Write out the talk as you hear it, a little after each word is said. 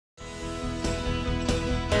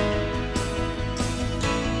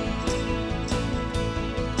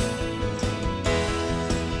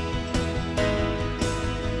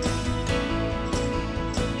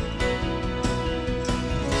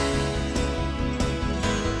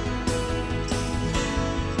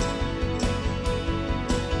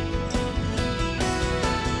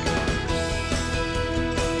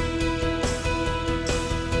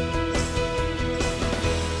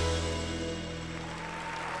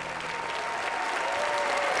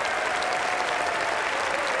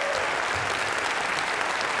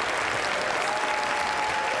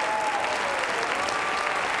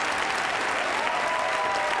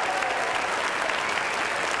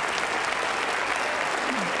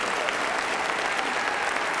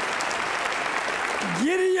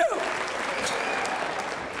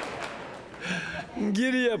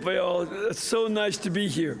Giddy up, y'all. It's so nice to be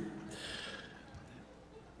here.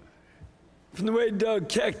 From the way Doug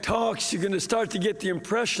Keck talks, you're going to start to get the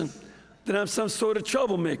impression that I'm some sort of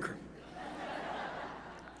troublemaker.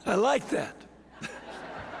 I like that.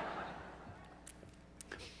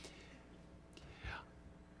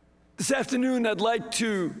 This afternoon, I'd like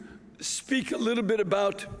to speak a little bit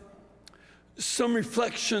about some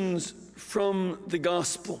reflections from the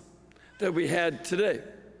gospel that we had today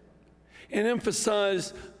and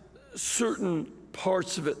emphasize certain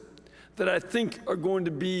parts of it that I think are going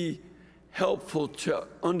to be helpful to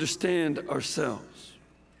understand ourselves.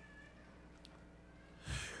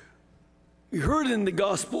 We heard in the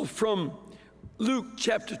gospel from Luke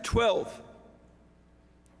chapter 12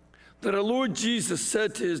 that our Lord Jesus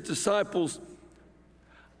said to his disciples,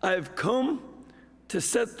 "I have come to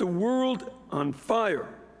set the world on fire,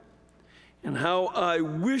 and how I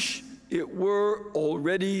wish it were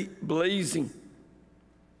already blazing.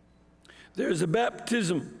 There is a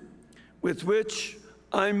baptism with which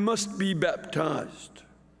I must be baptized,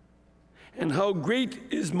 and how great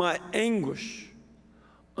is my anguish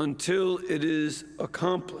until it is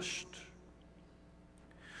accomplished.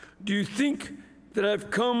 Do you think that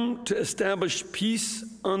I've come to establish peace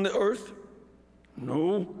on the earth?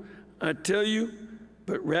 No, I tell you,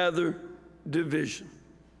 but rather division."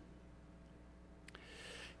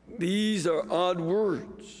 These are odd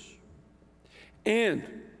words. And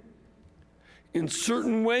in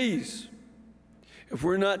certain ways, if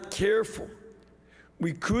we're not careful,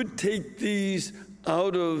 we could take these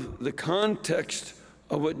out of the context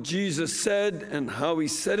of what Jesus said and how he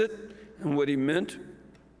said it and what he meant,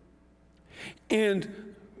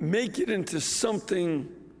 and make it into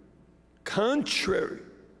something contrary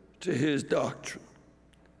to his doctrine.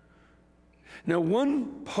 Now,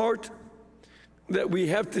 one part that we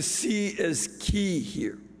have to see as key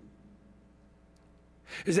here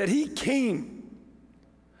is that he came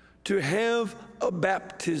to have a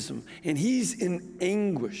baptism, and he's in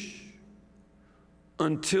anguish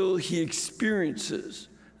until he experiences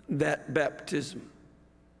that baptism.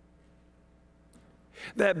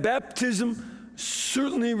 That baptism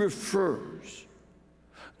certainly refers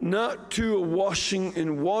not to a washing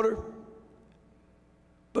in water,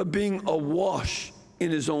 but being awash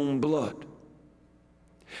in his own blood.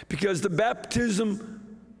 Because the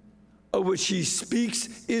baptism of which he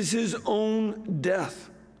speaks is his own death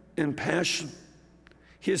and passion,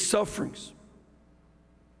 his sufferings.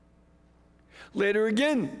 Later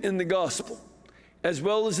again in the gospel, as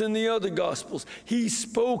well as in the other gospels, he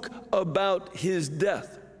spoke about his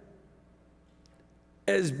death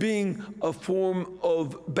as being a form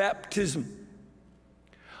of baptism.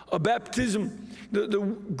 A baptism, the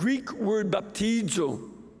Greek word baptizo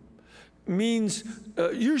means,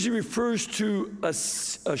 usually refers to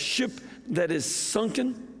a ship that is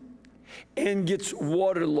sunken and gets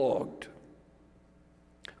waterlogged.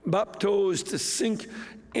 Bapto is to sink,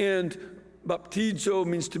 and baptizo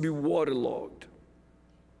means to be waterlogged.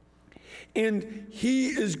 And he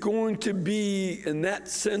is going to be, in that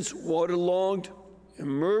sense, waterlogged,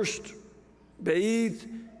 immersed, bathed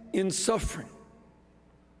in suffering.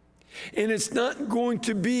 And it's not going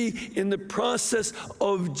to be in the process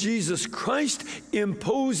of Jesus Christ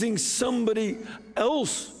imposing somebody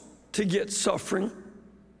else to get suffering,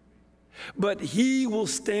 but he will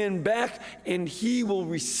stand back and he will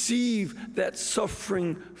receive that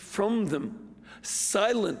suffering from them,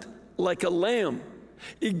 silent like a lamb,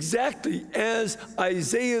 exactly as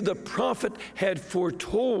Isaiah the prophet had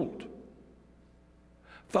foretold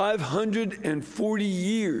 540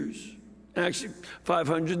 years, actually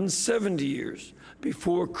 570 years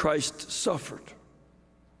before Christ suffered.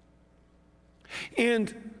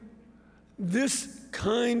 And this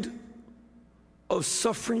kind of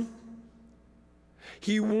suffering,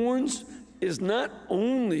 he warns, is not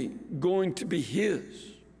only going to be his.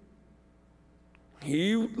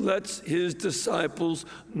 He lets his disciples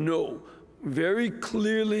know very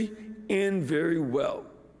clearly and very well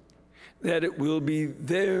that it will be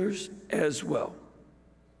theirs as well.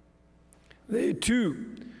 They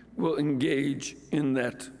too will engage in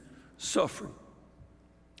that suffering.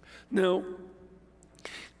 Now,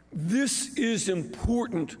 this is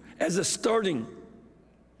important as a starting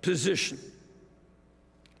position,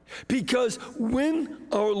 because when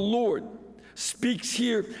our Lord speaks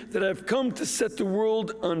here that I've come to set the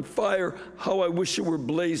world on fire, how I wish it were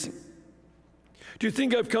blazing. Do you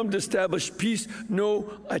think I've come to establish peace?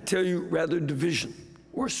 No, I tell you, rather division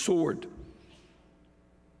or sword.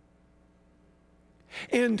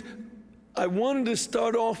 And I wanted to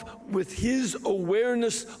start off with his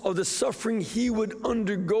awareness of the suffering he would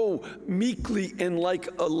undergo meekly and like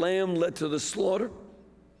a lamb led to the slaughter.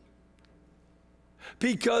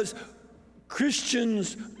 because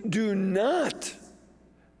Christians do not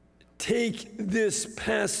take this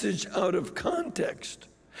passage out of context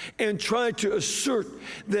and try to assert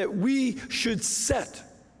that we should set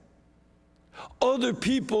other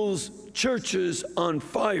people's churches on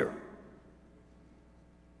fire.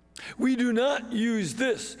 We do not use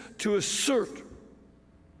this to assert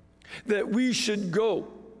that we should go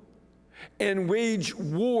and wage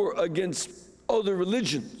war against other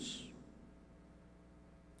religions.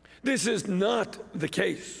 This is not the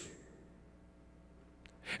case.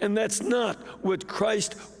 And that's not what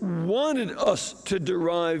Christ wanted us to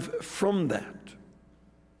derive from that.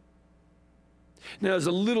 Now, as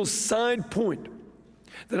a little side point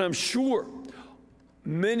that I'm sure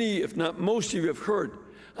many, if not most of you have heard,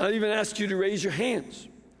 I'll even ask you to raise your hands.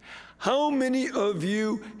 How many of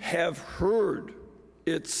you have heard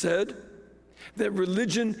it said that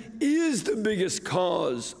religion is the biggest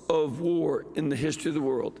cause of war in the history of the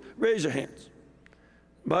world? Raise your hands.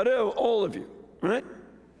 About all of you, right?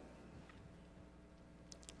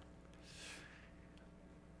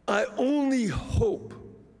 I only hope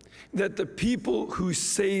that the people who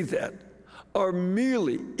say that are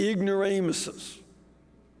merely ignoramuses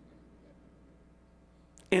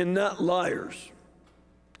and not liars.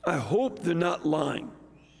 I hope they're not lying.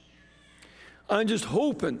 I'm just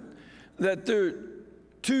hoping that they're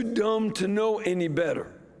too dumb to know any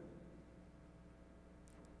better.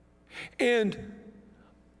 And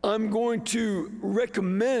I'm going to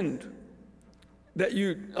recommend that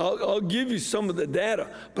I'll give you some of the data,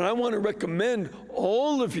 but I want to recommend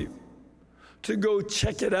all of you to go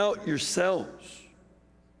check it out yourselves,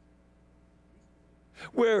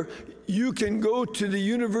 where you can go to the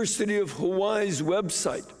University of Hawaii's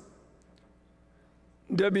website,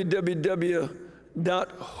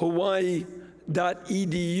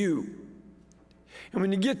 www.hawaii.edu. And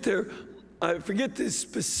when you get there, I forget the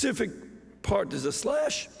specific part, there's a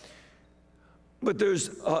slash, but there's,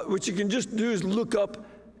 what you can just do is look up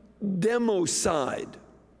democide,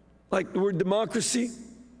 like the word democracy,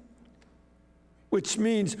 which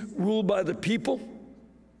means ruled by the people,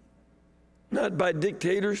 not by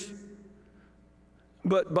dictators,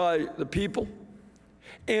 but by the people.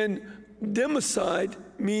 And democide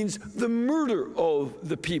means the murder of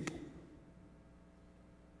the people.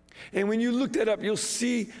 And when you look that up, you'll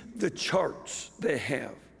see the charts they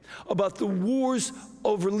have about the wars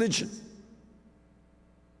of religion,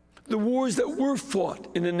 the wars that were fought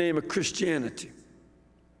in the name of Christianity.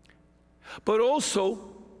 But also,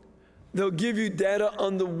 they'll give you data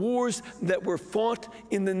on the wars that were fought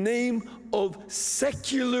in the name of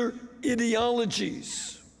secular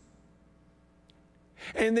ideologies.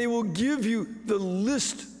 And they will give you the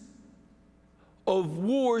list of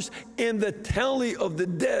wars and the tally of the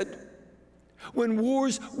dead when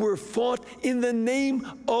wars were fought in the name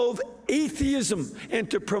of atheism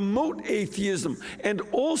and to promote atheism, and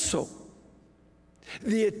also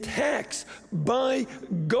the attacks by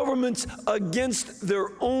governments against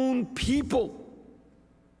their own people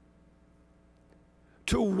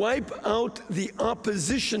to wipe out the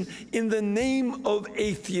opposition in the name of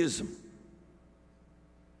atheism.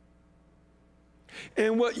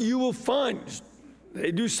 And what you will find,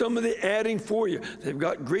 they do some of the adding for you. They've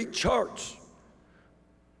got great charts.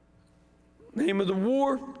 Name of the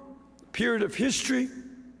war, period of history,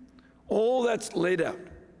 all that's laid out.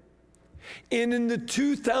 And in the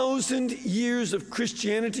 2,000 years of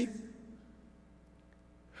Christianity,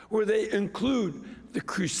 where they include the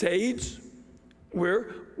Crusades, where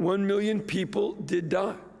 1 million people did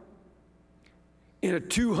die, in a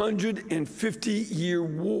 250-year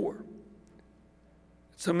war.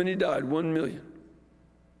 So many died, 1 million.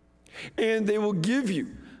 And they will give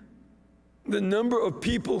you the number of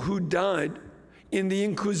people who died in the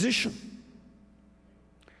Inquisition.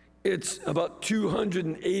 It's about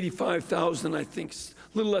 285,000, I think, a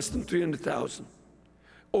little less than 300,000,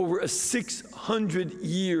 over a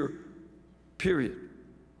 600-year period.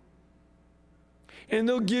 And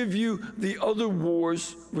they'll give you the other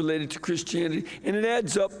wars related to Christianity, and it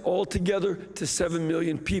adds up altogether to 7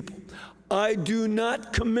 million people. I do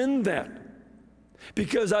not commend that,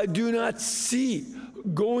 because I do not see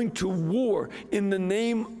going to war in the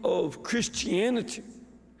name of Christianity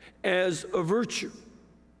as a virtue.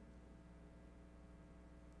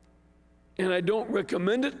 And I don't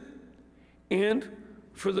recommend it. And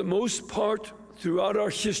for the most part, throughout our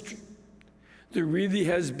history, there really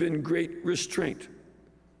has been great restraint.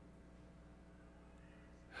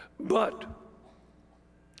 But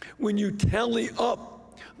when you tally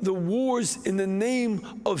up the wars in the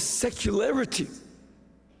name of secularity,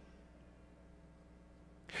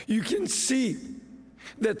 you can see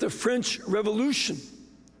that the French Revolution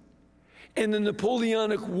and the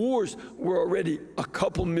Napoleonic Wars were already a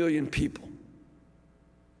couple million people.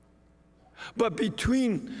 But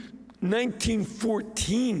between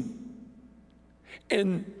 1914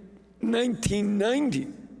 and 1990,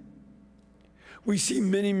 we see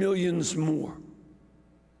many millions more.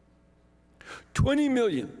 20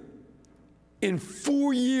 million in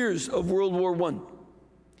 4 years of World War I.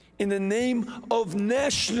 In the name of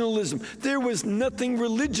nationalism. There was nothing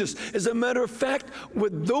religious. As a matter of fact,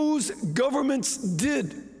 what those governments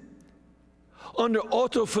did under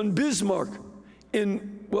Otto von Bismarck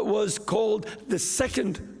in what was called the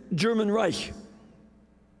Second German Reich,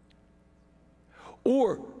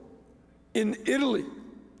 or in Italy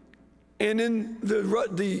and in the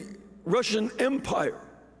Russian Empire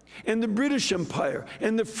and the British Empire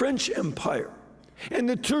and the French Empire and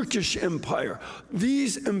the Turkish Empire.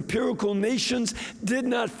 These empirical nations did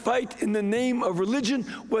not fight in the name of religion.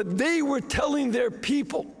 What they were telling their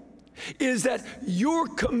people is that your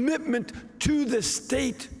commitment to the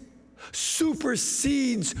state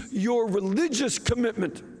supersedes your religious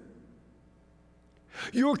commitment.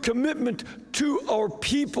 Your commitment to our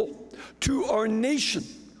people, to our nation,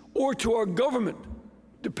 or to our government,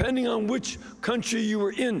 depending on which country you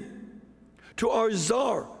were in, to our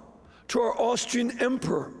czar, to our Austrian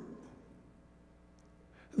emperor.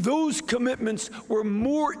 Those commitments were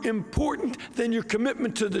more important than your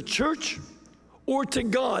commitment to the church or to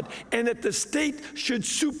God, and that the state should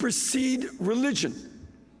supersede religion.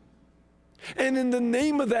 And in the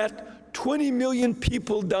name of that, 20 million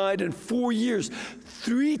people died in 4 years,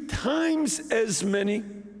 3 times as many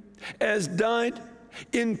as died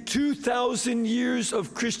in 2,000 years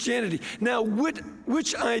of Christianity. Now,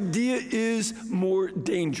 which idea is more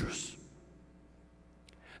dangerous?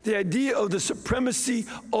 The idea of the supremacy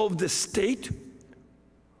of the state,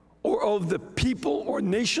 or of the people or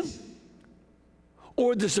nation,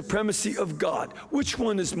 or the supremacy of God? Which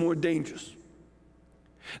one is more dangerous?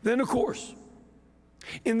 Then, of course,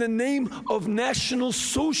 in the name of National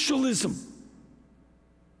Socialism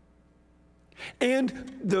and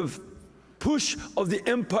the push of the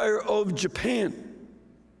Empire of Japan,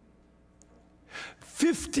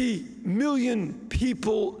 50 million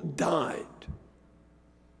people died.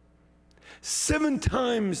 7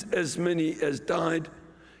 times as many as died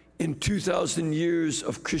in 2,000 years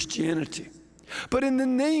of Christianity. But in the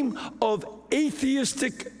name of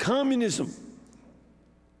atheistic communism,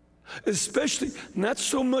 especially not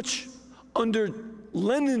so much under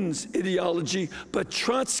Lenin's ideology, but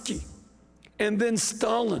Trotsky and then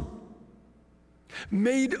Stalin,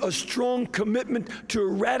 made a strong commitment to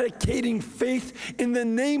eradicating faith in the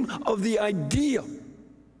name of the idea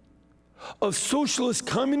of socialist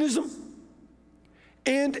communism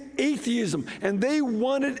and atheism. And they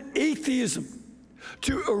wanted atheism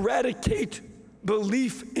to eradicate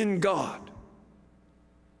belief in God.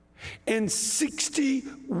 And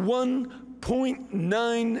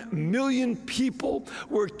 61.9 million people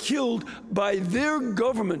were killed by their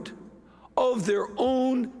government of their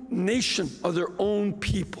own nation, of their own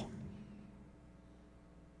people.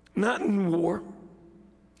 Not in war.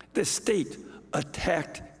 The state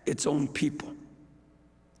attacked its own people.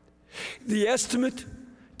 The estimate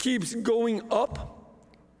keeps going up,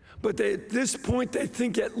 but at this point they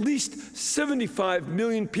think at least 75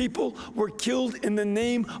 million people were killed in the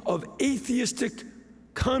name of atheistic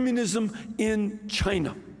communism in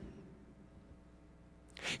China.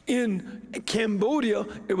 In Cambodia,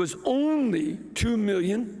 it was only 2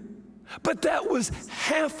 million, but that was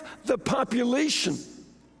half the population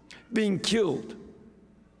being killed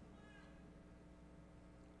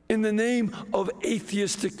in the name of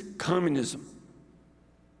atheistic communism.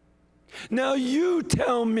 Now you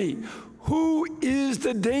tell me, who is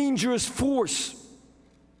the dangerous force?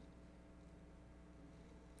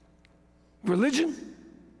 Religion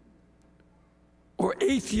or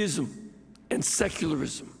atheism and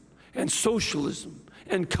secularism and socialism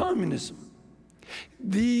and communism?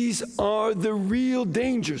 These are the real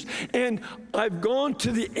dangers. And I've gone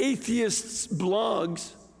to the atheists'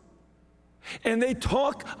 blogs, and they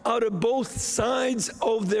talk out of both sides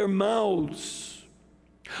of their mouths.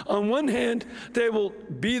 On one hand, they will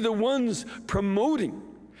be the ones promoting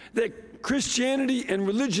that Christianity and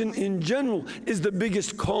religion in general is the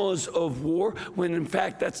biggest cause of war, when in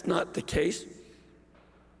fact that's not the case.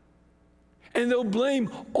 And they'll blame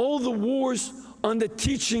all the wars on the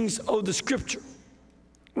teachings of the Scripture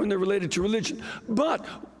when they're related to religion. But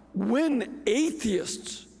when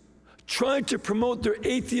atheists try to promote their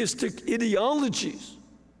atheistic ideologies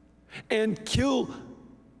and kill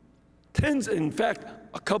tens, in fact,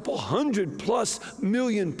 a couple 100+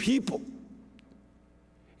 million people,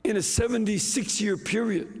 in a 76-year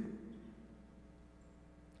period.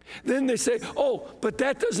 Then they say, oh, but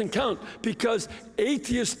that doesn't count because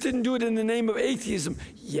atheists didn't do it in the name of atheism.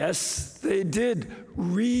 Yes, they did.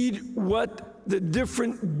 Read what the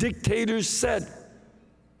different dictators said.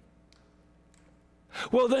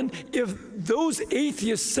 Well then, if those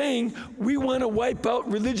atheists saying we want to wipe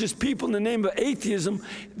out religious people in the name of atheism,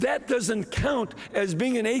 that doesn't count as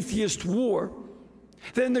being an atheist war,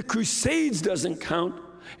 then the Crusades doesn't count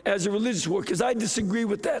as a religious war, because I disagree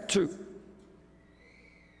with that too.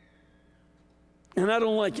 And I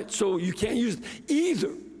don't like it, so you can't use it.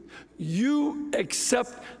 Either you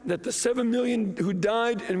accept that the 7 million who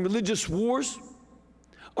died in religious wars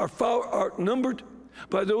are outnumbered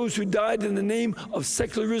by those who died in the name of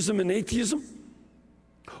secularism and atheism,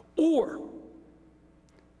 or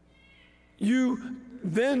you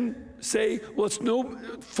then say, well, it's no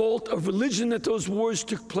fault of religion that those wars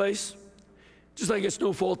took place, just like it's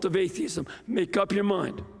no fault of atheism. Make up your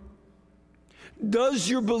mind. Does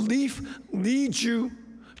your belief lead you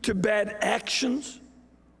to bad actions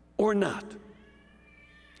or not?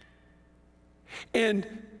 And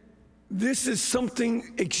this is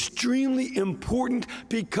something extremely important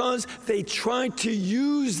because they try to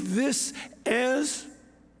use this as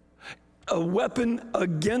a weapon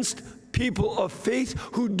against people of faith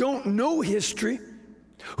who don't know history,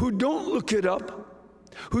 who don't look it up,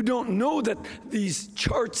 who don't know that these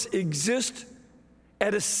charts exist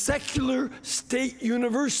at a secular state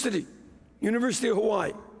university, University of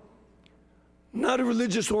Hawaii, not a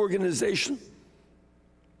religious organization,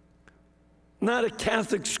 not a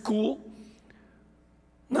Catholic school,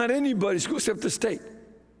 not anybody's school except the state.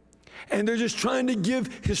 And they're just trying to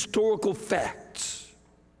give historical facts.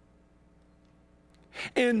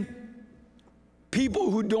 And people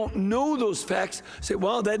who don't know those facts say,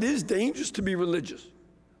 well, that is dangerous to be religious,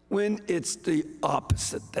 when it's the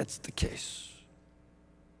opposite that's the case.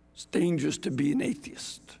 It's dangerous to be an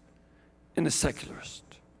atheist and a secularist.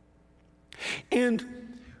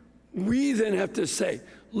 And we then have to say,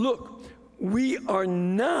 look, we are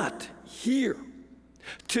not here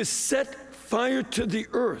to set fire to the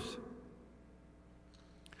earth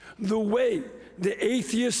the way the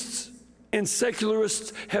atheists and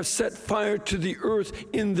secularists have set fire to the earth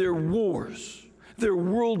in their wars, their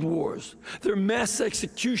world wars, their mass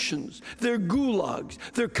executions, their gulags,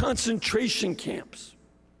 their concentration camps.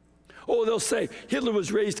 Oh, they'll say, Hitler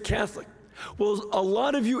was raised Catholic. Well, a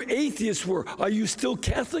lot of you atheists were. Are you still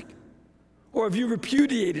Catholic? Or have you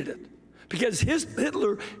repudiated it? Because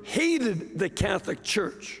Hitler hated the Catholic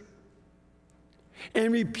Church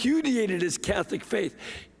and repudiated his Catholic faith.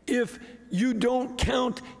 If you don't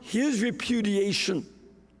count his repudiation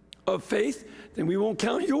of faith, then we won't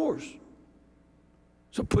count yours.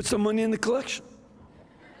 So put some money in the collection.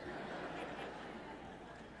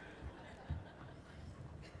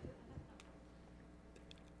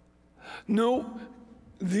 No,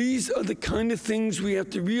 these are the kind of things we have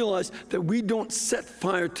to realize, that we don't set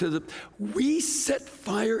fire to them. We set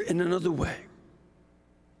fire in another way.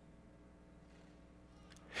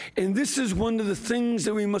 And this is one of the things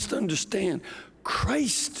that we must understand.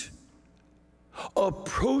 Christ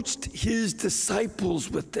approached his disciples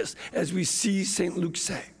with this, as we see St. Luke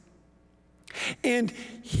say. And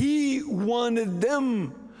he wanted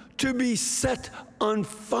them to be set on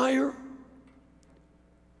fire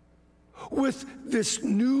with this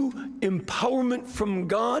new empowerment from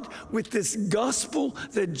God, with this gospel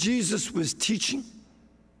that Jesus was teaching.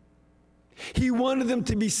 He wanted them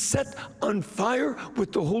to be set on fire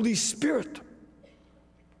with the Holy Spirit.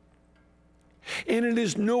 And it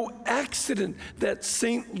is no accident that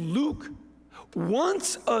St. Luke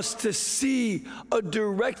wants us to see a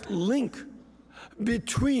direct link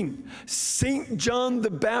between St. John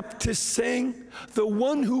the Baptist saying, the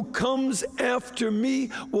one who comes after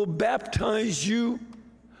me will baptize you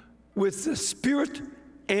with the Spirit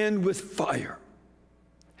and with fire.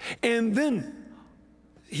 And then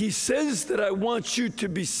he says that I want you to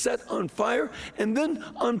be set on fire. And then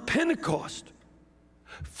on Pentecost,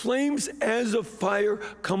 flames as of fire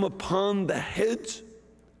come upon the heads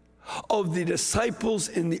of the disciples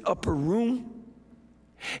in the upper room.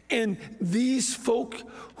 And these folk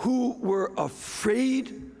who were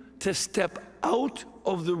afraid to step out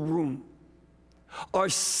of the room are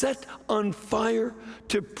set on fire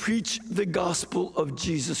to preach the gospel of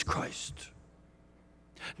Jesus Christ.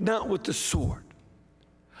 Not with the sword,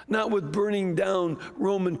 not with burning down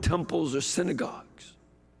Roman temples or synagogues,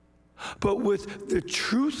 but with the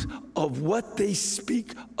truth of what they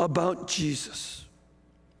speak about Jesus.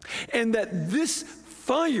 And that this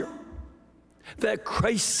fire that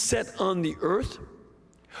Christ set on the earth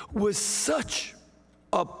was such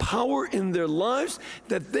a power in their lives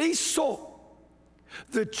that they saw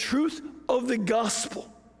the truth of the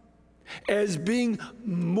gospel as being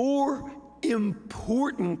more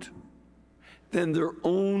important than their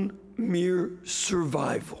own mere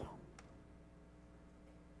survival.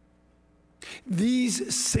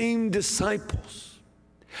 These same disciples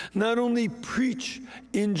not only preach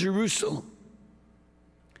in Jerusalem,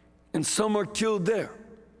 and some are killed there,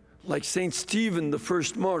 like St. Stephen, the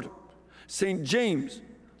first martyr, St. James,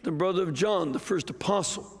 the brother of John, the first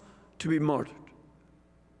apostle to be martyred.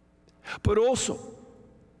 But also,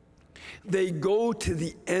 they go to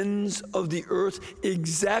the ends of the earth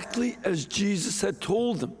exactly as Jesus had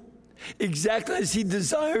told them, exactly as he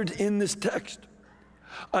desired in this text.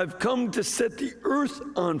 I've come to set the earth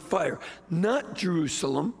on fire, not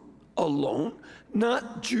Jerusalem alone,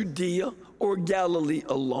 not Judea or Galilee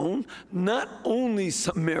alone, not only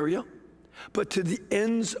Samaria, but to the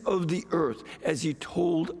ends of the earth, as he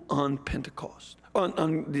told on Pentecost,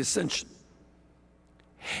 on the Ascension.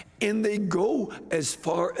 And they go as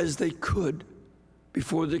far as they could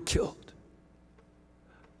before they're killed.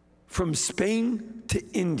 From Spain to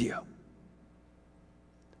India,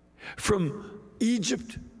 from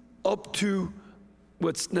Egypt up to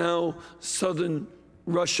what's now southern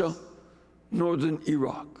Russia, northern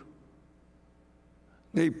Iraq.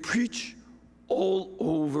 They preach all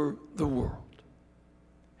over the world.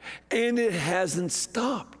 And it hasn't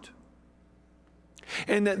stopped.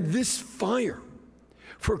 And that this fire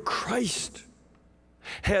for Christ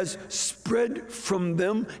has spread from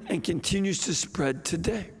them and continues to spread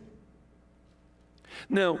today.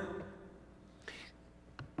 Now,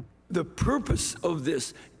 the purpose of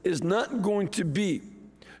this is not going to be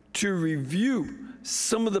to review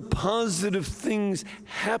some of the positive things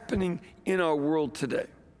happening in our world today.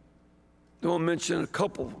 I'll mention a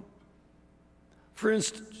couple of them. For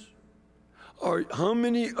instance, how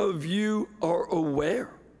many of you are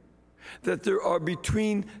aware that there are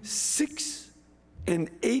between 6 and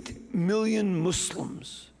 8 million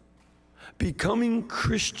Muslims becoming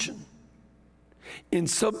Christian in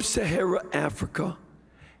sub-Saharan Africa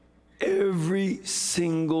every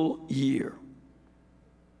single year?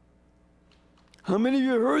 How many of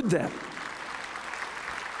you heard that?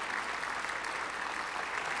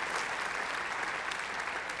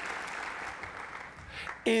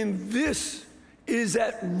 And this is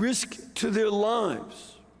at risk to their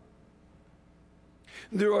lives.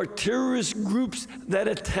 There are terrorist groups that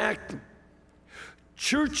attack them.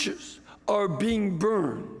 Churches are being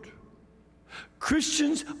burned.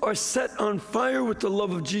 Christians are set on fire with the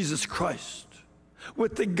love of Jesus Christ,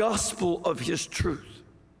 with the gospel of his truth.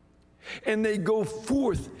 And they go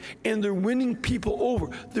forth and they're winning people over.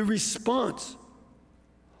 The response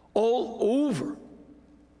all over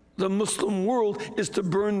the Muslim world is to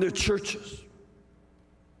burn their churches.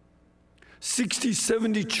 60,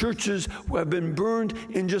 70 churches have been burned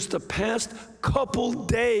in just the past couple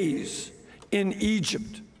days in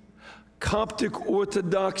Egypt. Coptic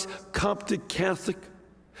Orthodox, Coptic Catholic,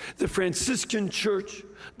 the Franciscan Church,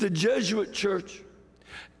 the Jesuit Church,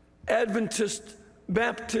 Adventist,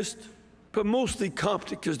 Baptist, but mostly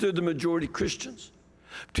Coptic because they're the majority Christians.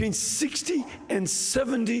 Between 60 and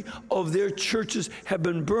 70 of their churches have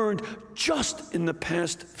been burned just in the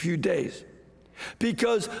past few days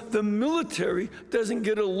because the military doesn't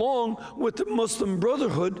get along with the Muslim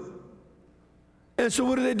Brotherhood. And so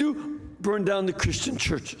what do? Burn down the Christian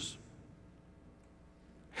churches.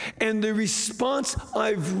 And the response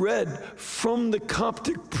I've read from the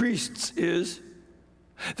Coptic priests is,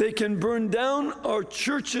 they can burn down our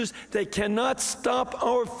churches, they cannot stop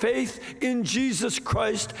our faith in Jesus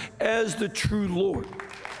Christ as the true Lord.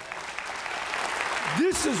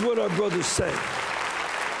 This is what our brothers say.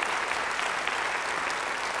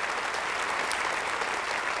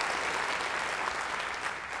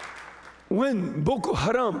 When Boko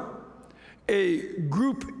Haram, a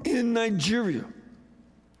group in Nigeria,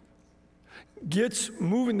 gets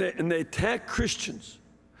moving and they attack Christians,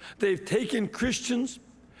 they've taken Christians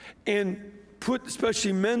and put,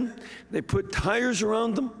 especially men, they put tires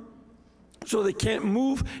around them so they can't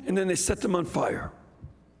move, and then they set them on fire.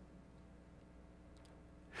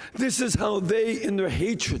 This is how they, in their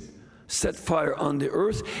hatred, set fire on the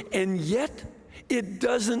earth, and yet it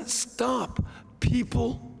doesn't stop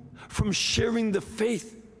people from sharing the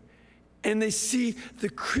faith. And they see the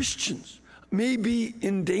Christians may be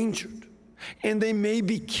endangered, and they may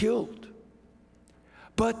be killed,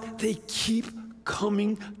 but they keep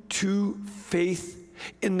coming to faith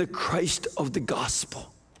in the Christ of the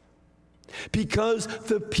gospel. Because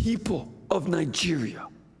the people of Nigeria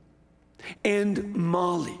and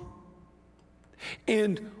Mali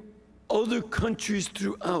and other countries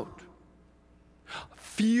throughout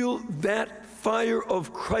feel that fire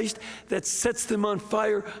of Christ that sets them on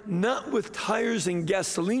fire, not with tires and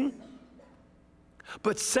gasoline,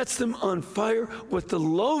 but sets them on fire with the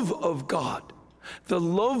love of God, the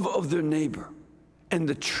love of their neighbor, and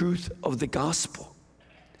the truth of the gospel.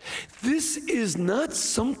 This is not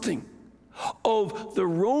something of the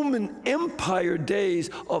Roman Empire days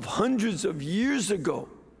of hundreds of years ago.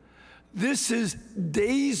 This is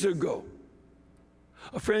days ago.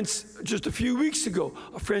 Just a few weeks ago,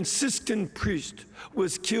 a Franciscan priest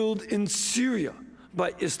was killed in Syria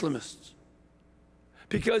by Islamists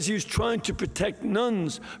because he was trying to protect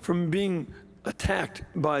nuns from being attacked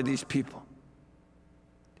by these people.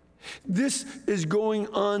 This is going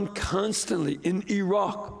on constantly in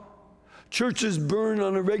Iraq. Churches burn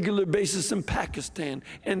on a regular basis in Pakistan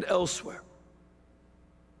and elsewhere.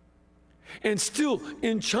 And still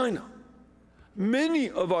in China, many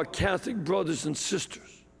of our Catholic brothers and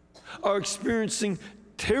sisters are experiencing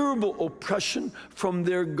terrible oppression from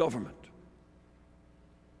their government.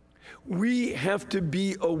 We have to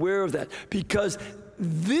be aware of that, because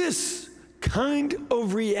this kind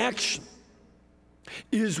of reaction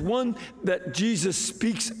is one that Jesus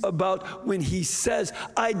speaks about when he says,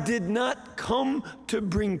 I did not come to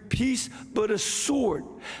bring peace, but a sword.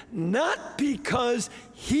 Not because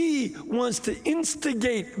he wants to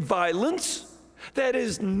instigate violence. That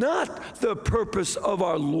is not the purpose of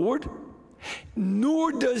our Lord.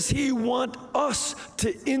 Nor does he want us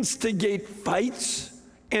to instigate fights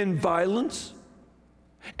and violence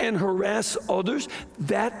and harass others.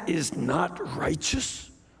 That is not righteous.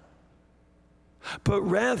 But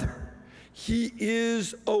rather, he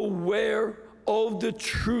is aware of the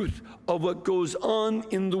truth of what goes on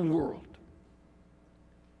in the world.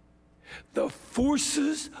 The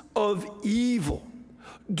forces of evil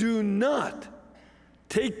do not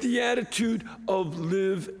take the attitude of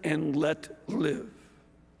live and let live.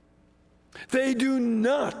 They do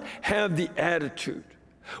not have the attitude,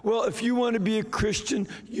 well, if you want to be a Christian,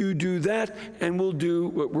 you do that, and we'll do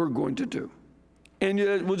what we're going to do. And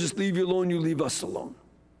we'll just leave you alone, you leave us alone.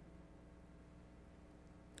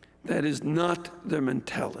 That is not their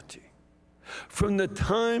mentality. From the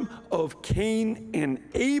time of Cain and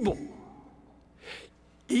Abel,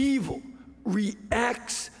 evil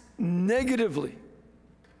reacts negatively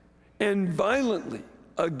and violently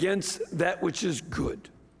against that which is good.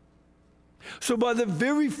 So by the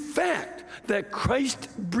very fact that Christ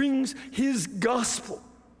brings his gospel,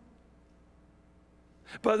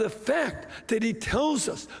 by the fact that he tells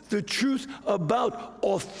us the truth about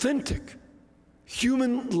authentic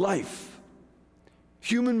human life,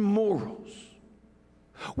 human morals,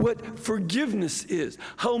 what forgiveness is,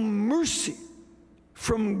 how mercy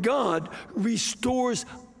from God restores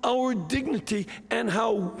our dignity, and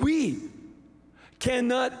how we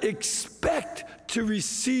cannot expect to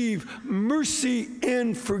receive mercy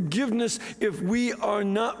and forgiveness if we are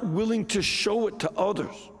not willing to show it to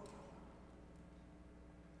others.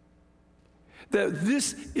 That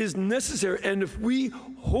this is necessary, and if we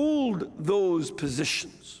hold those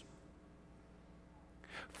positions,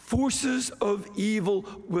 forces of evil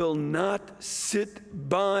will not sit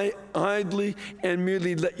by idly and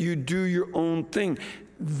merely let you do your own thing.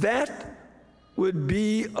 That would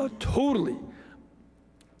be a totally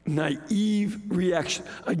naive reaction.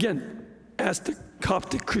 Again, ask the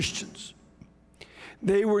Coptic Christians.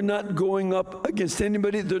 They were not going up against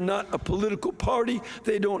anybody. They're not a political party.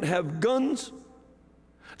 They don't have guns.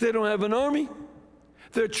 They don't have an army.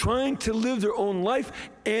 They're trying to live their own life,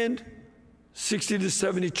 and 60 to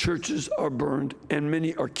 70 churches are burned and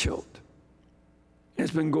many are killed.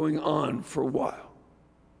 It's been going on for a while.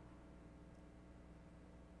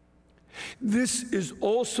 This is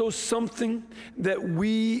also something that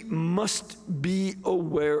we must be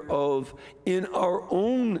aware of in our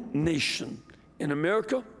own nation, in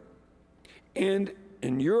America and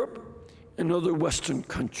in Europe and other Western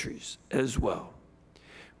countries as well.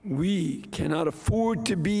 We cannot afford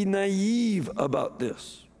to be naive about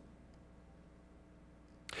this.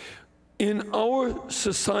 In our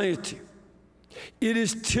society, it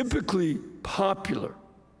is typically popular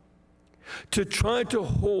to try to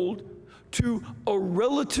hold to a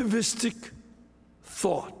relativistic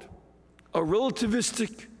thought, a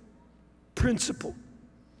relativistic principle,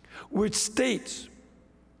 which states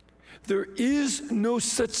there is no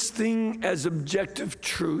such thing as objective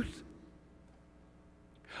truth.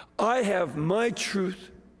 I have my truth,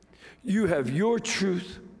 you have your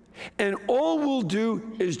truth, and all we'll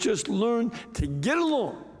do is just learn to get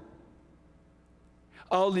along.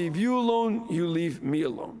 I'll leave you alone, you leave me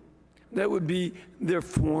alone. That would be their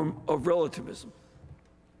form of relativism.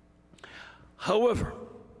 However,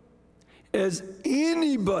 as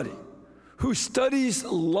anybody who studies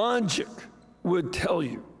logic would tell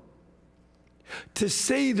you, to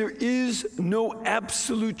say there is no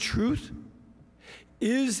absolute truth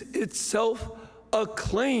is itself a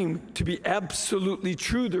claim to be absolutely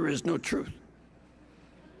true. There is no truth.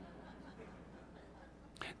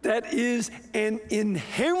 That is an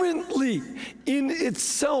inherently in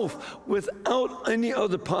itself, without any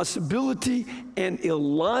other possibility, an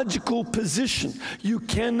illogical position. You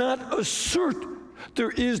cannot assert there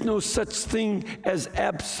is no such thing as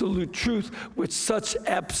absolute truth with such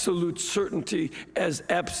absolute certainty as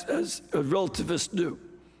relativists do.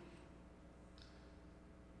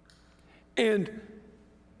 And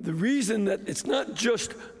the reason that it's not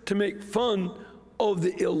just to make fun of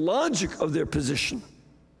the illogic of their position,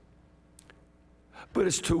 but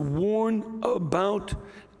it's to warn about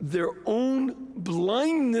their own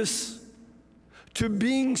blindness to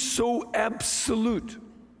being so absolute.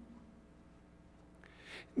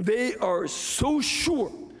 They are so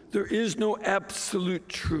sure there is no absolute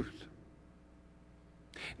truth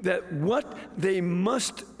that what they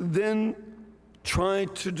must then try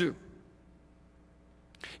to do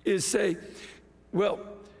is say, well,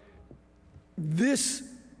 this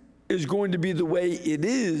is going to be the way it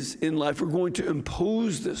is in life. We're going to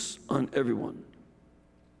impose this on everyone.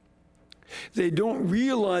 They don't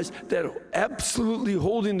realize that absolutely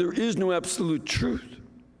holding there is no absolute truth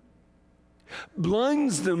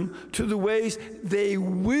blinds them to the ways they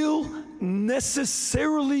will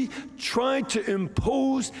necessarily try to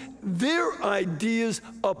impose their ideas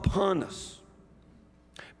upon us.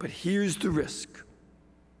 But here's the risk.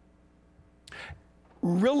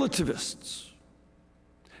 Relativists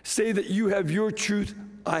say that you have your truth,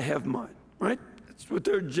 I have mine, right? That's what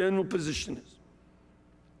their general position is.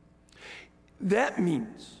 That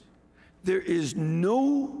means there is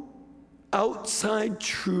no outside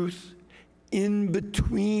truth in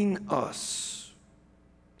between us.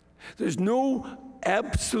 There's no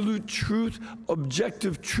absolute truth,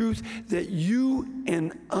 objective truth that you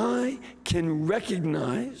and I can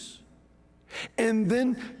recognize and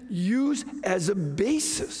then use as a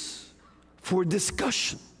basis for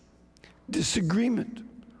discussion, disagreement,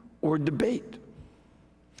 or debate.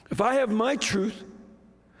 If I have my truth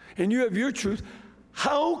and you have your truth,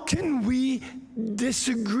 how can we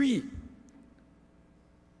disagree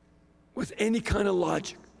with any kind of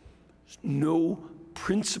logic? There's no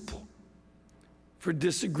principle for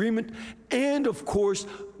disagreement, and of course,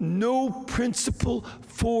 no principle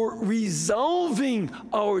for resolving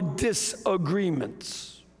our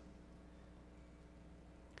disagreements.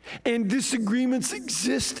 And disagreements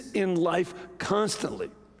exist in life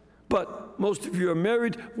constantly. But most of you are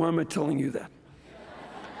married. Why am I telling you that?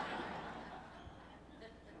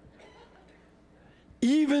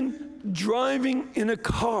 Even driving in a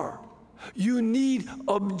car, you need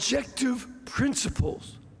objective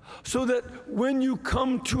principles so that when you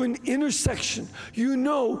come to an intersection, you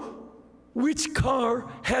know which car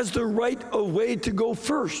has the right of way to go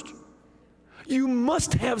first. You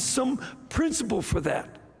must have some principle for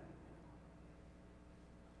that.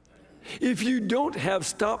 If you don't have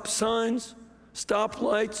stop signs, stop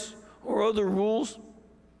lights, or other rules,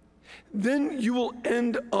 then you will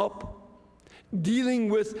end up dealing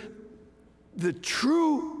with the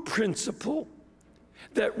true principle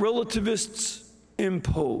that relativists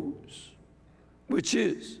impose, which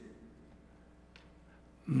is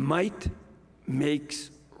might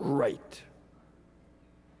makes right.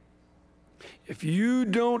 If you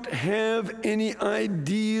don't have any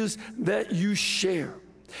ideas that you share,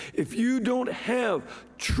 if you don't have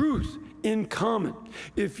truth in common,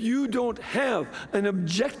 if you don't have an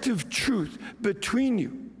objective truth between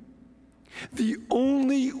you, the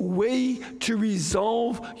only way to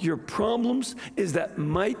resolve your problems is that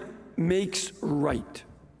might makes right.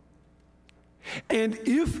 And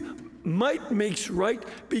if might makes right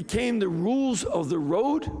became the rules of the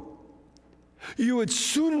road, you would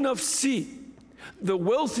soon enough see the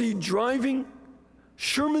wealthy driving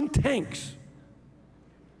Sherman tanks.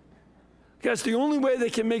 That's the only way they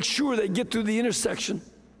can make sure they get through the intersection.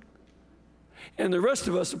 And the rest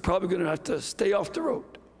of us are probably going to have to stay off the road.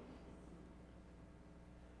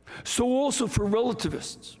 So also for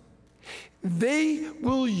relativists, they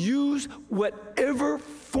will use whatever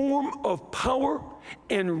form of power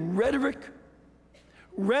and rhetoric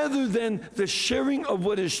rather than the sharing of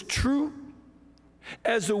what is true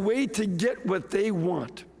as a way to get what they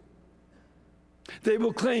want. They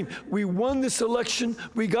will claim, we won this election,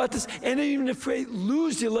 we got this, and even if they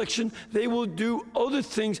lose the election, they will do other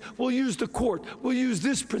things. We'll use the court, we'll use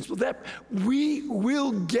this principle, that. We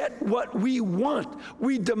will get what we want.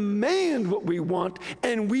 We demand what we want,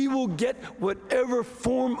 and we will get whatever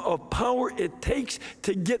form of power it takes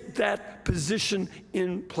to get that position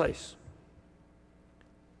in place.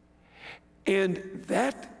 And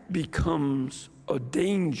that becomes a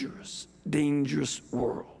dangerous, dangerous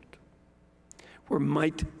world, where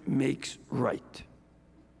might makes right.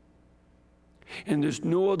 And there's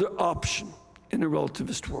no other option in a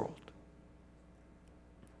relativist world.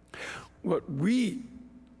 What we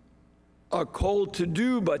are called to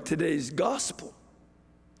do by today's gospel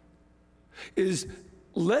is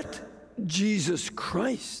let Jesus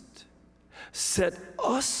Christ set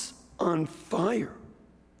us on fire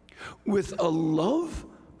with a love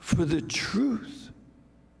for the truth,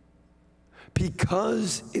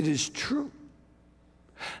 because it is true.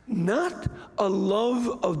 Not a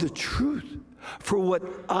love of the truth for what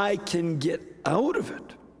I can get out of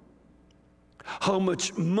it, how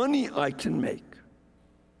much money I can make,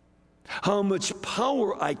 how much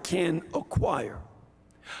power I can acquire,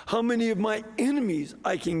 how many of my enemies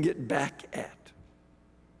I can get back at.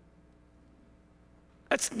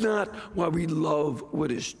 That's not why we love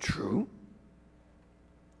what is true.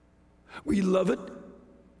 We love it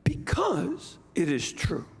because it is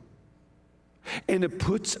true. And it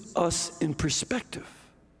puts us in perspective.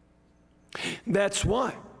 That's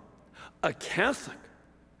why a Catholic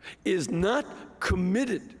is not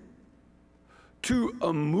committed to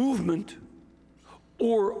a movement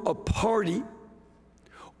or a party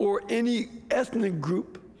or any ethnic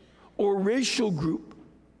group or racial group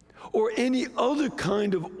or any other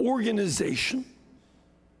kind of organization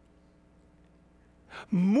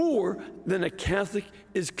more than a Catholic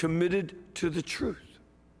is committed to the truth.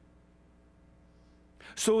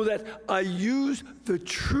 So that I use the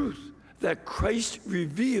truth that Christ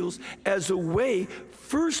reveals as a way,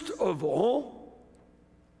 first of all,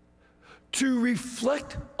 to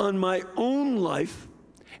reflect on my own life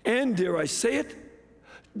and, dare I say it,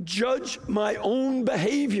 judge my own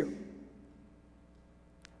behavior.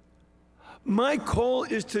 My call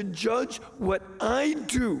is to judge what I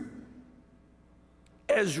do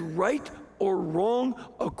as right or wrong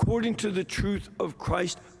according to the truth of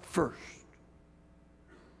Christ first.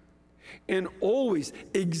 And always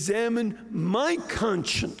examine my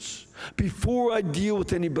conscience before I deal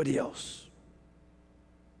with anybody else.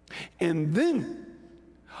 And then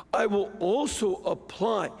I will also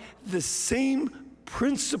apply the same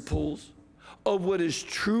principles of what is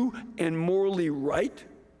true and morally right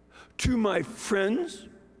to my friends,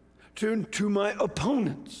 to my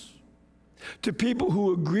opponents, to people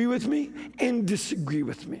who agree with me and disagree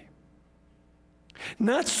with me.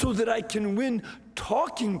 Not so that I can win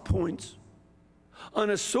talking points on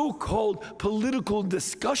a so-called political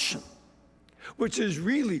discussion, which is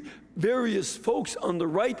really various folks on the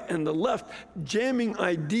right and the left jamming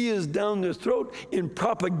ideas down their throat in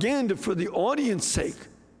propaganda for the audience's sake,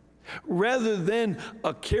 rather than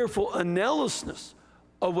a careful analysis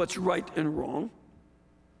of what's right and wrong.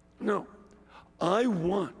 No, I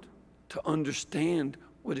want to understand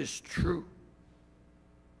what is true,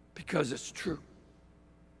 because it's true.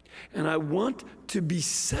 And I want to be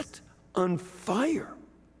set on fire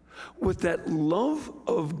with that love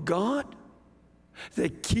of God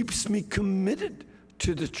that keeps me committed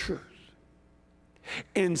to the truth,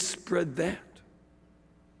 and spread that.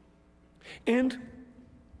 And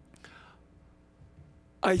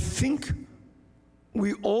I think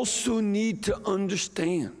we also need to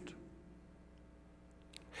understand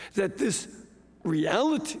that this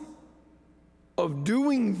reality of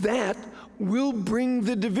doing that will bring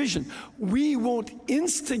the division. We won't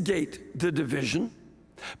instigate the division,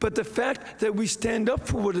 but the fact that we stand up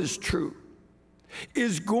for what is true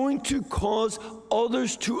is going to cause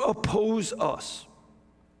others to oppose us.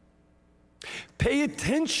 Pay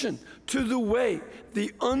attention to the way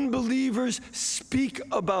the unbelievers speak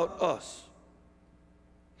about us.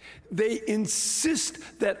 They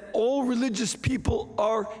insist that all religious people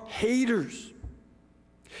are haters.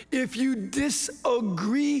 If you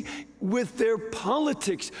disagree with their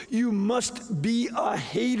politics, you must be a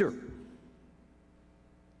hater.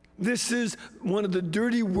 This is one of the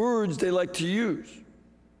dirty words they like to use.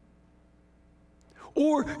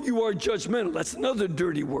 Or you are judgmental. That's another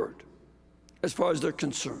dirty word as far as they're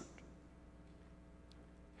concerned.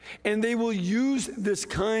 And they will use this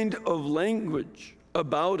kind of language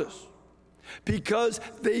about us because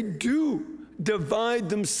they do divide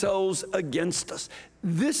themselves against us.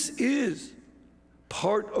 This is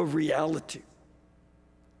part of reality.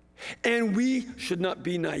 And we should not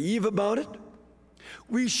be naive about it.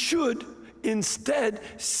 We should instead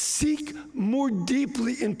seek more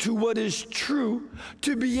deeply into what is true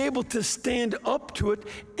to be able to stand up to it,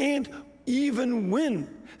 and even when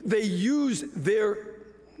they use their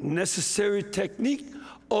necessary technique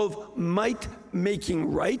of might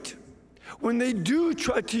making right, when they do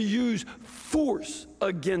try to use force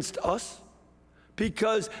against us,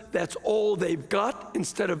 because that's all they've got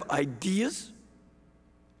instead of ideas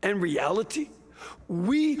and reality,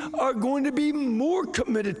 we are going to be more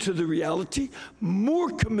committed to the reality, more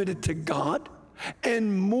committed to God,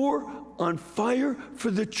 and more on fire for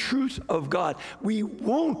the truth of God. We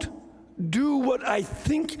won't do what I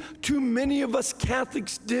think too many of us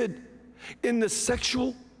Catholics did in the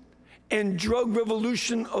sexual and drug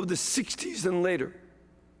revolution of the 60s and later.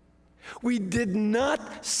 We did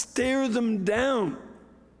not stare them down.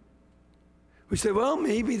 We said, well,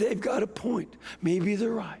 maybe they've got a point. Maybe they're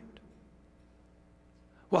right.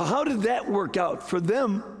 Well, how did that work out for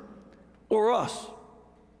them or us?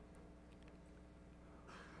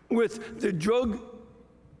 With the drug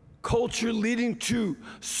culture leading to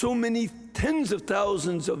so many tens of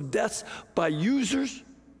thousands of deaths by users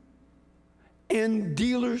and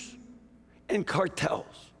dealers and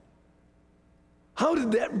cartels. How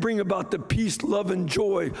did that bring about the peace, love, and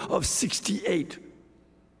joy of '68?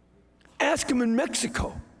 Ask them in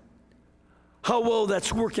Mexico how well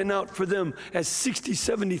that's working out for them as 60,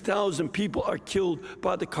 70,000 people are killed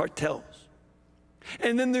by the cartels.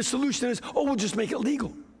 And then their solution is, oh, we'll just make it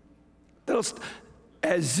legal.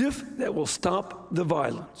 As if that will stop the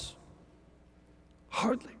violence.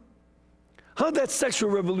 Hardly. How did that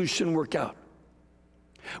sexual revolution work out?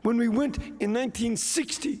 When we went in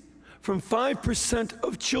 1960 from 5%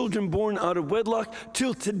 of children born out of wedlock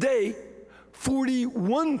till today,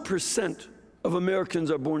 41% of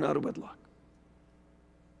Americans are born out of wedlock.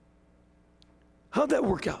 How'd that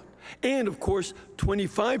work out? And of course,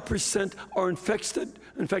 25% are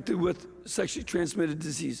infected with sexually transmitted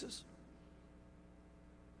diseases.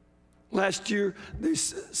 Last year, the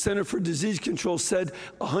Center for Disease Control said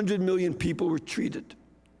 100 million people were treated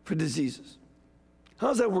for diseases.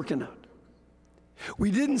 How's that working out?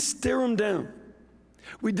 We didn't stare them down.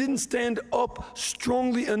 We didn't stand up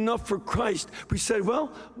strongly enough for Christ. We said, well,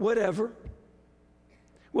 whatever.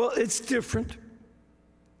 Well, it's different.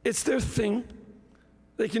 It's their thing.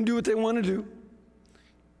 They can do what they want to do.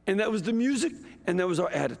 And that was the music, and that was our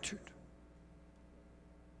attitude.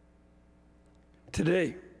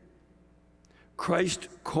 Today, Christ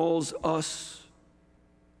calls us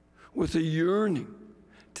with a yearning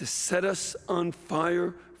to set us on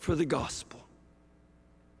fire for the gospel.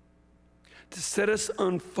 To set us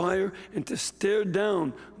on fire and to stare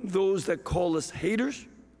down those that call us haters,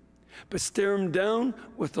 but stare them down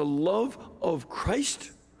with a love of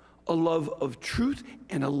Christ, a love of truth,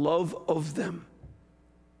 and a love of them.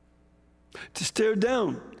 To stare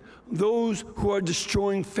down those who are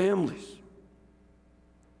destroying families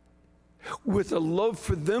with a love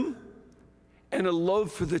for them and a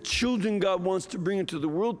love for the children God wants to bring into the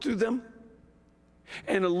world through them,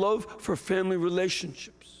 and a love for family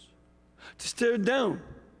relationships. To stare down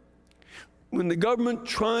when the government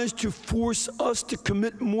tries to force us to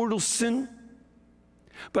commit mortal sin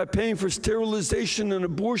by paying for sterilization and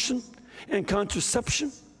abortion and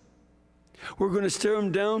contraception. We're going to stare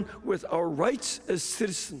them down with our rights as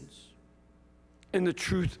citizens and the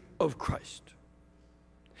truth of Christ,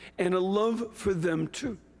 and a love for them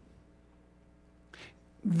too.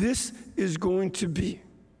 This is going to be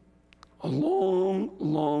a long,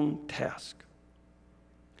 long task.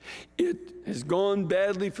 It has gone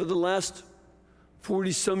badly for the last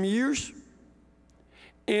 40-some years,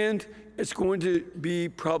 and it's going to be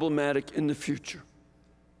problematic in the future.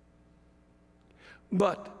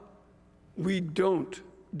 But we don't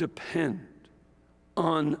depend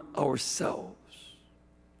on ourselves.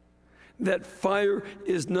 That fire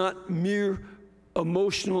is not mere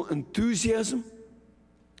emotional enthusiasm,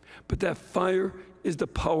 but that fire is the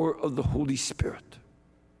power of the Holy Spirit.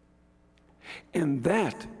 And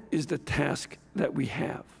that is the task that we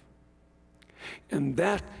have. And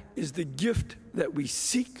that is the gift that we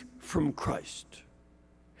seek from Christ.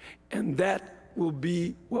 And that will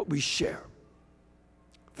be what we share.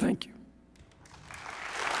 Thank you.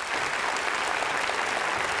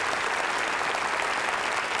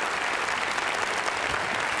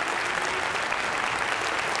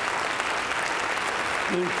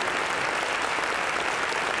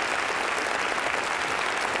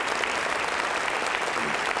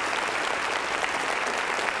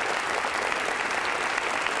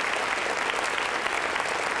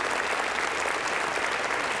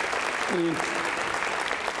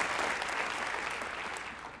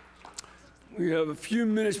 we have a few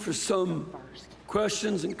minutes for some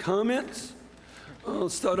questions and comments. I'll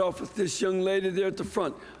start off with this young lady there at the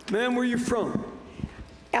front. Ma'am, where are you from?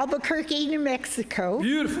 Albuquerque, New Mexico.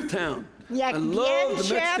 Beautiful town. I love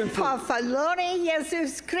the Mexican food. Pafalone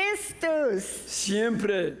Jesus Christus.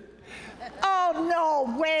 Siempre. Oh,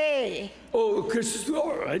 no way. Oh, Christus,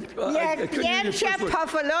 all right.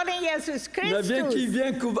 Pafalone Jesus Christus.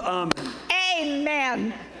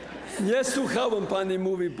 Amen. Nie słuchałem pani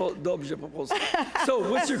mówi dobrze po polsku. So,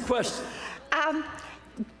 what's your question?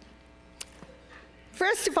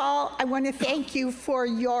 First of all, I want to thank you for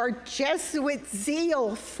your Jesuit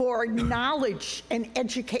zeal for knowledge and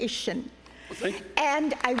education. Well, thank you.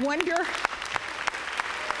 And I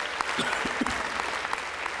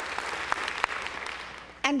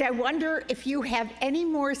wonder, if you have any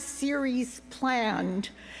more series planned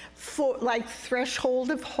for like Threshold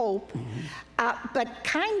of Hope, but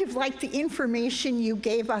kind of like the information you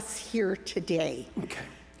gave us here today. Okay.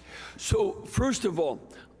 So, first of all,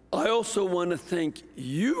 I also want to thank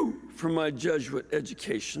you for my Jesuit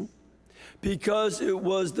education, because it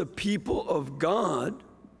was the people of God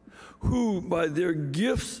who, by their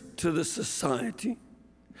gifts to the society,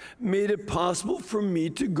 made it possible for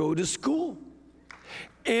me to go to school.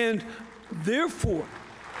 And therefore,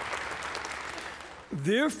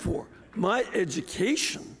 my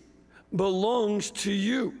education belongs to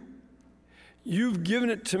you. You've given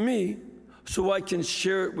it to me so I can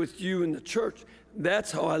share it with you in the church.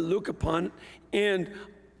 That's how I look upon it. And,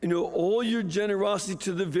 you know, all your generosity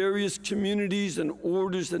to the various communities and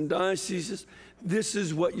orders and dioceses, this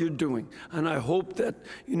is what you're doing. And I hope that,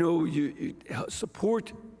 you know, you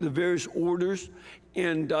support the various orders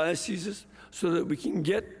and dioceses so that we can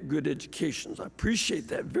get good educations. I appreciate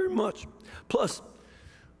that very much. Plus,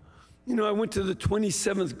 you know, I went to the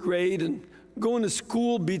 27th grade, and going to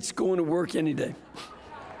school beats going to work any day.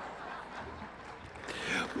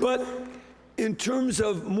 But in terms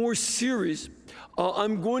of more series,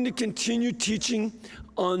 I'm going to continue teaching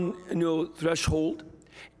on, you know, Threshold.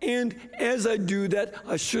 And as I do that,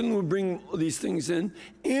 I certainly will bring these things in.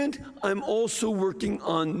 And I'm also working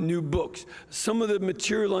on new books. Some of the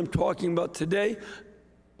material I'm talking about today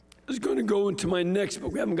is going to go into my next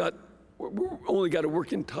book. We've only got a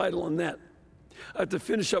working title on that. I have to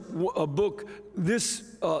finish up a book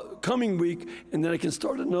this coming week, and then I can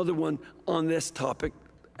start another one on this topic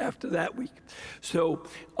after that week. So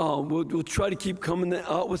we'll try to keep coming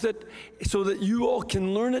out with it so that you all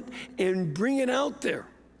can learn it and bring it out there.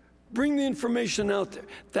 Bring the information out there.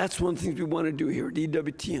 That's one thing we want to do here at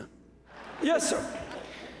EWTN. Yes, sir.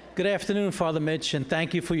 Good afternoon, Father Mitch, and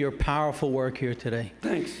thank you for your powerful work here today.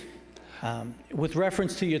 Thanks. With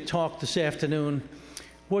reference to your talk this afternoon,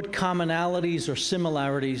 what commonalities or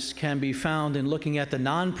similarities can be found in looking at the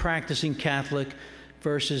non-practicing Catholic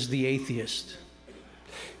versus the atheist?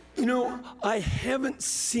 You know, I haven't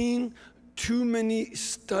seen too many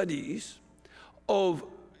studies of,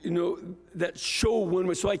 you know, that show one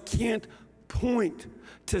way, so I can't point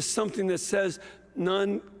to something that says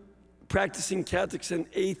non-practicing Catholics and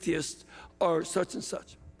atheists are such and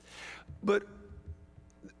such. But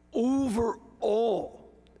overall,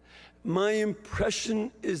 my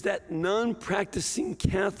impression is that non-practicing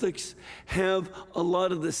Catholics have a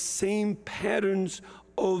lot of the same patterns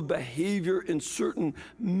of behavior in certain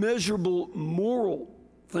measurable moral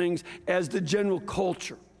things as the general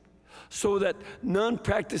culture. So that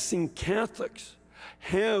non-practicing Catholics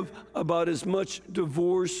have about as much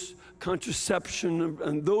divorce, contraception,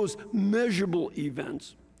 and those measurable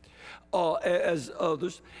events as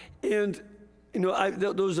others. And, you know,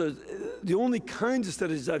 those are the only kinds of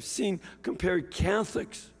studies I've seen compare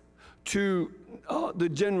Catholics to the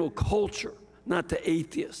general culture, not the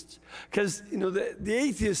atheists. Because, you know, the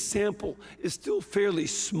atheist sample is still fairly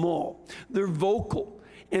small. They're vocal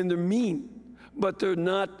and they're mean, but they're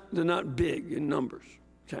not big in numbers.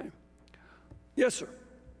 Okay. Yes, sir.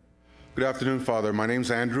 Good afternoon, Father. My name's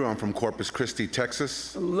Andrew. I'm from Corpus Christi,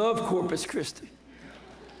 Texas. I love Corpus Christi.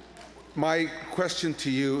 My question to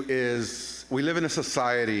you is, we live in a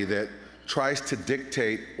society that tries to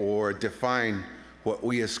dictate or define what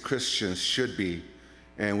we as Christians should be.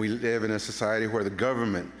 And we live in a society where the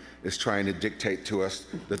government is trying to dictate to us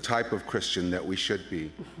the type of Christian that we should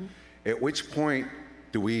be. At which point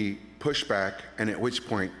do we push back, and at which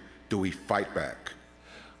point do we fight back?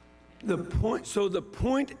 The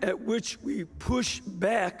point at which we push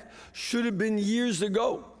back should have been years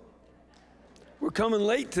ago. We're coming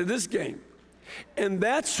late to this game. And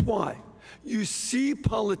that's why you see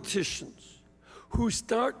politicians who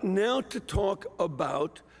start now to talk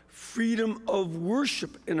about freedom of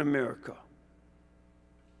worship in America.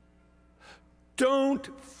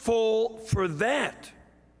 don't fall for that.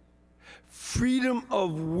 Freedom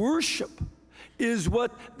of worship is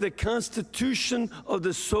what the Constitution of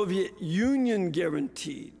the Soviet Union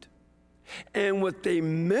guaranteed. And what they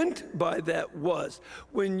meant by that was,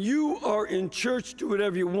 when you are in church, do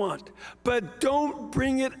whatever you want, but don't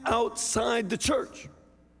bring it outside the church.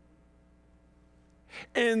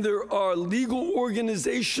 And there are legal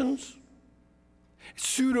organizations,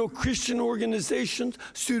 pseudo-Christian organizations,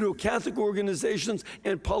 pseudo-Catholic organizations,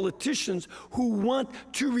 and politicians who want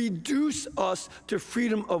to reduce us to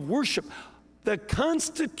freedom of worship. The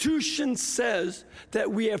Constitution says that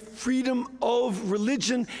we have freedom of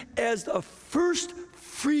religion as the first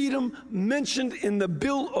freedom mentioned in the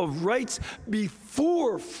Bill of Rights,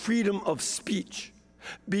 before freedom of speech,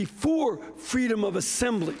 before freedom of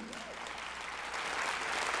assembly.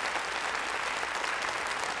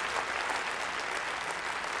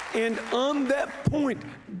 And on that point,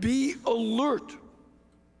 be alert.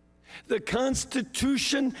 The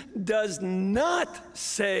Constitution does not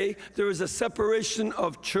say there is a separation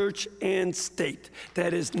of church and state.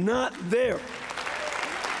 That is not there.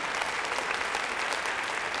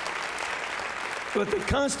 What the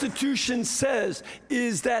Constitution says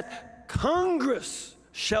is that Congress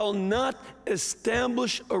shall not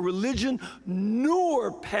establish a religion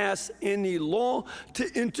nor pass any law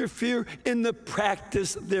to interfere in the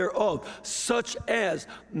practice thereof, such as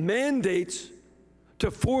mandates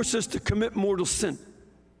to force us to commit mortal sin.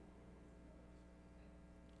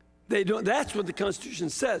 They don't. That's what the Constitution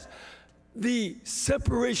says. The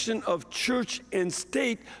separation of church and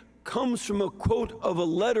state comes from a quote of a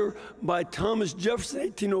letter by Thomas Jefferson,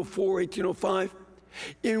 1804, 1805,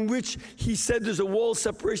 in which he said there's a wall of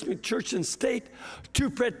separation between church and state to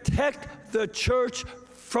protect the church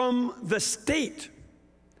from the state,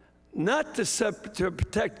 not to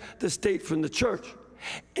protect the state from the church.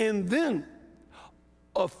 And then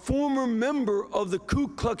a former member of the Ku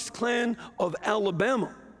Klux Klan of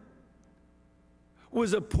Alabama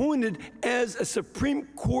was appointed as a Supreme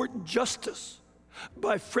Court justice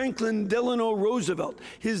by Franklin Delano Roosevelt.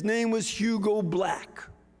 His name was Hugo Black.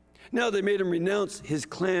 Now, they made him renounce his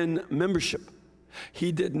Klan membership.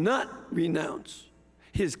 He did not renounce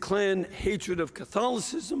his Klan hatred of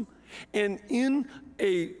Catholicism, and in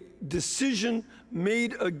a decision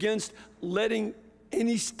made against letting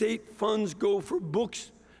any state funds go for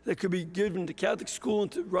books that could be given to Catholic school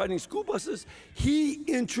and to riding school buses, he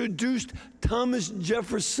introduced Thomas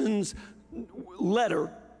Jefferson's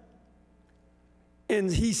letter, and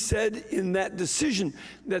he said in that decision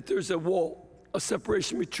that there's a wall, a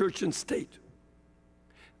separation between church and state.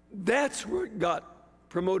 That's where it got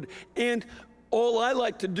promoted. And all I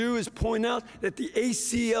like to do is point out that the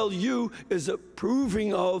ACLU is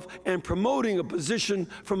approving of and promoting a position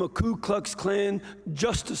from a Ku Klux Klan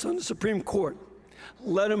justice on the Supreme Court.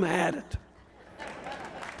 Let them at it.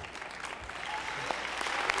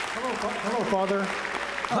 Hello, Father.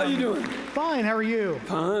 How you doing? Fine, how are you?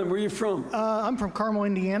 Fine. Where are you from? I'm from Carmel,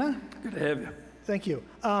 Indiana. Good to have you. Thank you.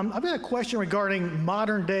 I've got a question regarding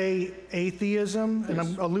modern-day atheism, and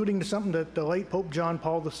I'm alluding to something that the late Pope John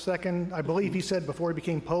Paul II, I believe he said before he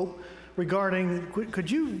became Pope, regarding, could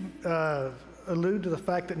you allude to the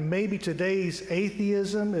fact that maybe today's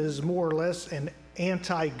atheism is more or less an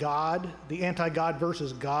anti-God, the anti-God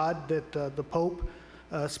versus God that the Pope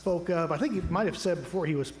spoke of? I think he might have said before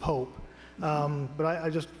he was Pope, but I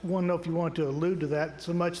just want to know if you wanted to allude to that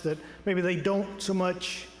so much that maybe they don't so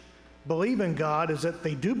much believe in God as that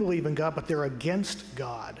they do believe in God, but they're against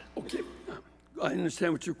God. Okay, I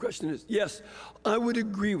understand what your question is. Yes, I would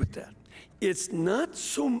agree with that. It's not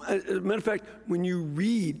so, as a matter of fact, when you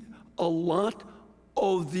read a lot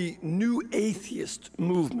of the new atheist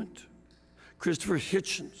movement, Christopher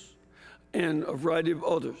Hitchens and a variety of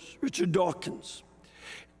others, Richard Dawkins,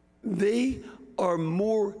 they are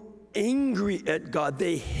more angry at God.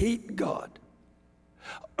 They hate God.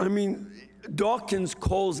 I mean, Dawkins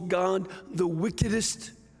calls God the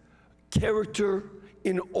wickedest character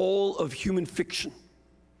in all of human fiction.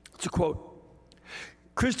 It's a quote.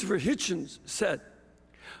 Christopher Hitchens said,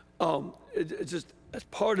 just as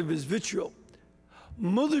part of his vitriol,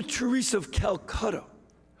 Mother Teresa of Calcutta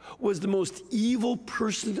was the most evil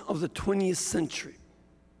person of the 20th century.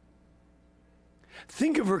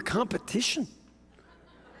 Think of her competition.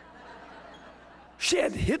 She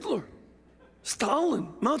had Hitler, Stalin,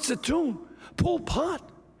 Mao Zedong, Pol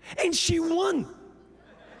Pot, and she won.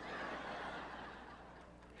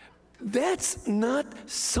 That's not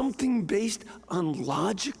something based on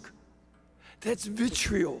logic. That's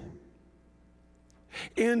vitriol.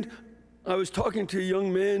 And I was talking to a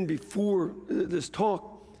young man before this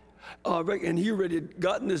talk and he already had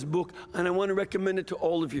gotten this book, and I want to recommend it to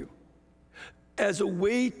all of you. As a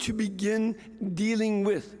way to begin dealing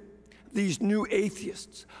with these new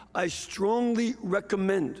atheists, I strongly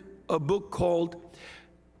recommend a book called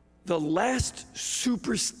The Last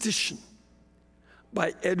Superstition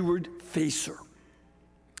by Edward Facer.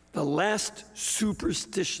 The Last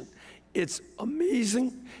Superstition. It's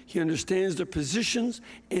amazing. He understands their positions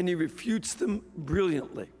and he refutes them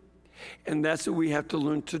brilliantly. And that's what we have to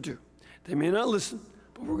learn to do. They may not listen,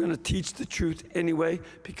 but we're going to teach the truth anyway,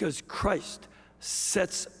 because Christ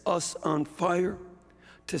sets us on fire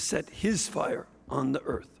to set his fire on the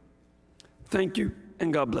earth. Thank you,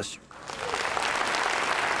 and God bless you.